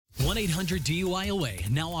1-800-DUIOA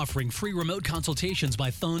now offering free remote consultations by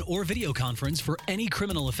phone or video conference for any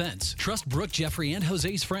criminal offense. Trust Brooke, Jeffrey, and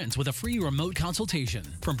Jose's friends with a free remote consultation.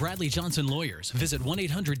 From Bradley Johnson Lawyers, visit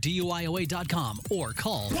 1-800-DUIOA.com or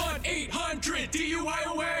call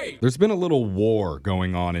 1-800-DUIOA. There's been a little war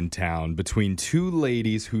going on in town between two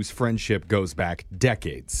ladies whose friendship goes back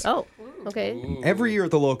decades. Oh, okay. Every year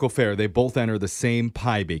at the local fair, they both enter the same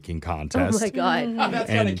pie baking Oh contest. my God. That's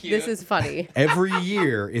kind of And cute. This is funny. Every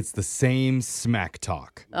year, it's the same smack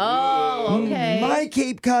talk. Oh, okay. My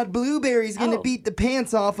Cape Cod blueberry's gonna Oh. beat the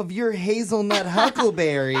pants off of your hazelnut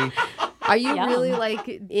huckleberry. Are you really like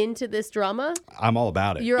into this drama? I'm all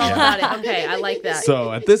about it. You're all Yeah. about it. Okay, I like that.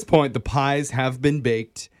 So at this point, the pies have been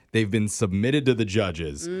baked. They've been submitted to the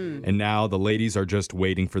judges, and now the ladies are just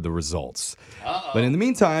waiting for the results. But in the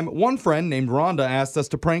meantime, one friend named Rhonda asked us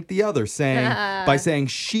to prank the other, by saying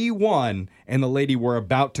she won and the lady we're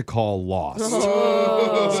about to call lost.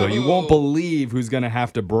 So you won't believe who's going to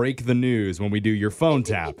have to break the news when we do your phone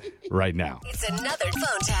tap right now. It's another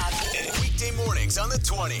phone tap. Weekday mornings on the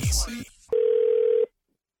 20s.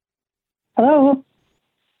 Hello.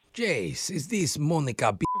 Jace, is this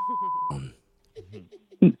Monica B?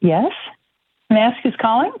 Yes. May I ask who's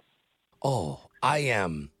calling? Oh, I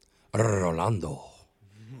am Rolando.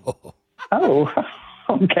 Oh,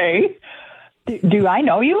 okay. Do I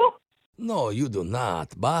know you? No, you do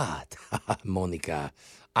not, but Monica,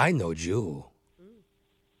 I know you.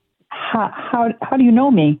 How do you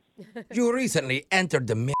know me? You recently entered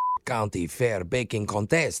the County Fair baking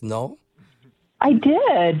contest, no? I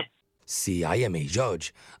did. See, I am a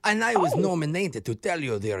judge, and I was nominated to tell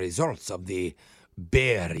you the results of the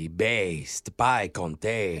berry-based pie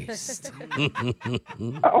contest.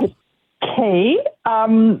 Okay.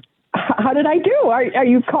 How did I do? Are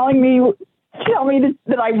you calling me to tell me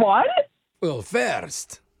that I won? Well,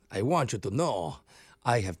 first, I want you to know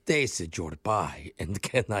I have tasted your pie, and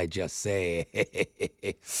can I just say,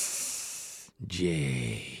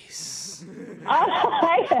 Jace.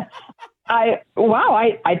 I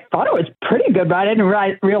thought it was pretty good, but I didn't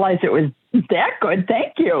realize it was that good.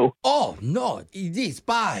 Thank you. Oh, no, this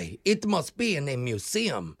pie, it must be in a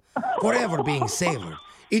museum, forever being savored.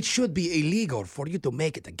 It should be illegal for you to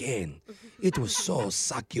make it again. It was so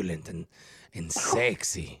succulent and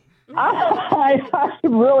sexy. I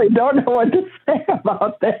really don't know what to say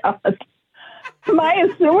about that. Am I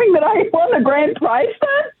assuming that I won the grand prize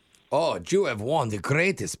then? Oh, you have won the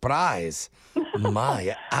greatest prize.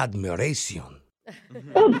 My admiration.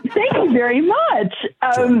 Well, thank you very much.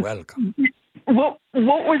 You're welcome. What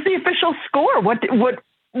was the official score? What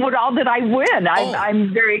all did I win?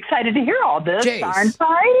 I'm very excited to hear all this, Jace. aren't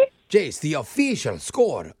I? Jace, the official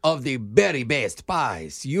score of the berry-based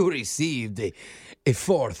pies, you received a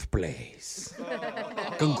fourth place.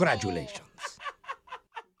 Congratulations.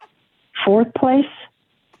 Fourth place?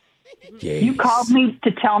 Yes. You called me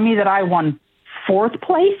to tell me that I won fourth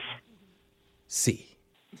place? See.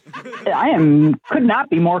 I could not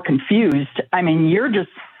be more confused. I mean, you're just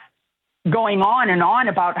going on and on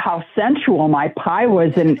about how sensual my pie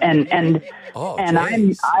was, and Oh, and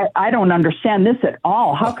Jace. I don't understand this at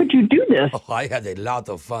all. How could you do this? Oh, I had a lot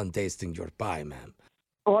of fun tasting your pie, ma'am.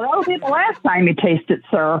 Well, that'll be the last time you taste it,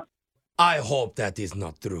 sir. I hope that is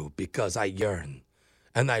not true, because I yearn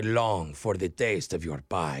and I long for the taste of your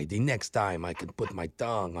pie. The next time I can put my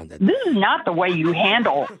tongue on that. This is not the way you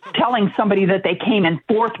handle telling somebody that they came in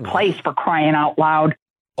fourth place, for crying out loud.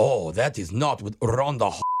 Oh, that is not what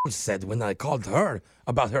Rhonda said when I called her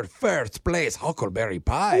about her first place huckleberry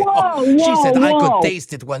pie. Whoa, She said I whoa. could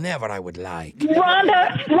taste it whenever I would like.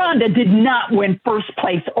 Rhonda did not win first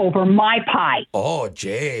place over my pie. Oh,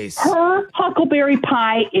 Jace. Her huckleberry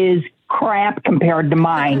pie is crap compared to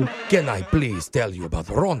mine. Can I please tell you about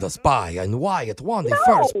Rhonda's pie and why it won the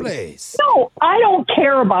first place? No, I don't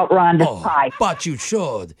care about Rhonda's Oh, pie. but you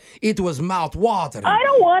should. It was mouth-watering. I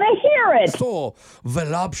don't want to hear it. So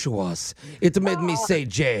voluptuous. It made me say,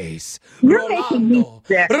 Jace. You're making me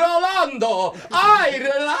sick. Rolando!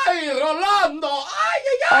 Rolando!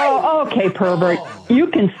 Oh, okay, pervert. You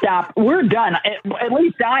can stop. We're done. At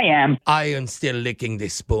least I am. I am still licking the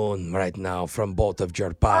spoon right now from both of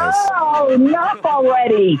your pies. Oh, enough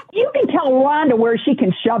already. You can tell Rhonda where she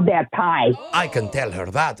can shove that pie. I can tell her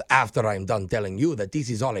that after I'm done telling you that this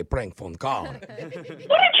is all a prank phone call. What did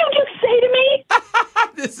you just say to me?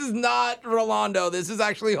 This is not Rolando. This is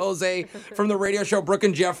actually Jose from the radio show Brooke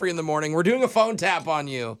and Jeffrey in the Morning. We're doing a phone tap on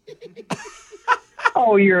you.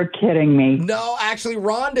 Oh, you're kidding me. No, actually,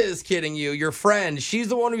 Rhonda is kidding you. Your friend. She's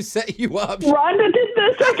the one who set you up. Rhonda did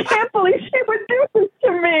this. I can't believe she would do this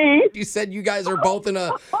to me. You said you guys are both in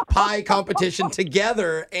a pie competition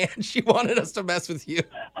together, and she wanted us to mess with you.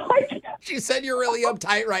 I She said you're really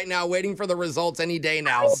uptight right now, waiting for the results any day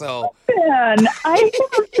now. So, Ben, I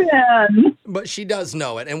have been. but she does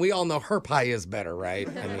know it, and we all know her pie is better, right?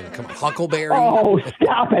 I mean, come on, Huckleberry. Oh,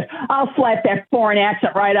 stop it. I'll slap that foreign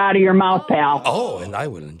accent right out of your mouth, pal. Oh, and I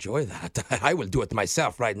will enjoy that. I will do it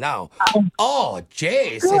myself right now. Oh,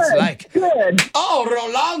 Jace, it's like, Good. oh,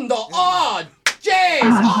 Rolando, oh, Jace,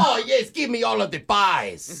 oh, yes, give me all of the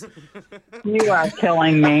pies. You are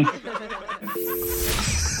killing me.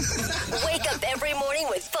 Wake up every morning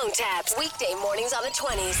with phone taps. Weekday mornings on the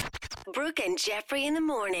 20s. Brooke and Jeffrey in the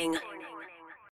morning.